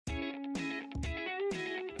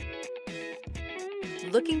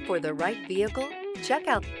Looking for the right vehicle? Check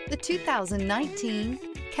out the 2019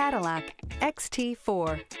 Cadillac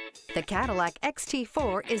XT4. The Cadillac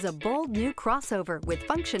XT4 is a bold new crossover with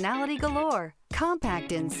functionality galore.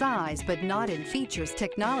 Compact in size but not in features,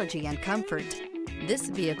 technology, and comfort. This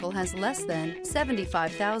vehicle has less than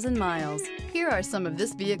 75,000 miles. Here are some of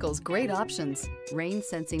this vehicle's great options: rain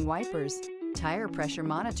sensing wipers, tire pressure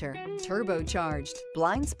monitor, turbocharged,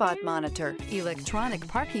 blind spot monitor, electronic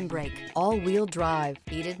parking brake, all-wheel drive,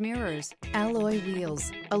 heated mirrors, alloy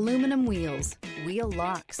wheels, aluminum wheels, wheel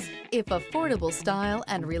locks. If affordable style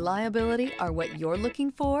and reliability are what you're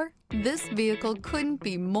looking for, this vehicle couldn't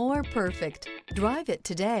be more perfect. Drive it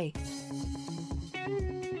today.